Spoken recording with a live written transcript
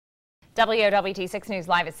WOWT 6 News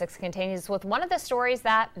Live at 6 continues with one of the stories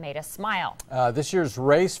that made us smile. This year's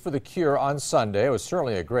Race for the Cure on Sunday was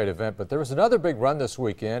certainly a great event, but there was another big run this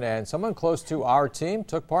weekend, and someone close to our team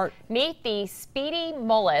took part. Meet the Speedy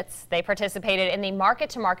Mullets. They participated in the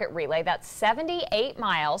Market-to-Market relay that's 78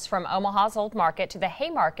 miles from Omaha's Old Market to the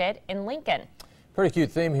Haymarket in Lincoln. Pretty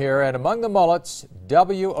cute theme here, and among the Mullets,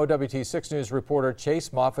 WOWT 6 News reporter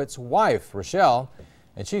Chase Moffitt's wife, Richelle.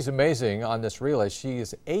 And she's amazing on this relay. She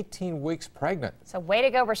is 18 weeks pregnant. So way to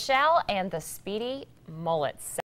go, Richelle and the Speedy Mullets.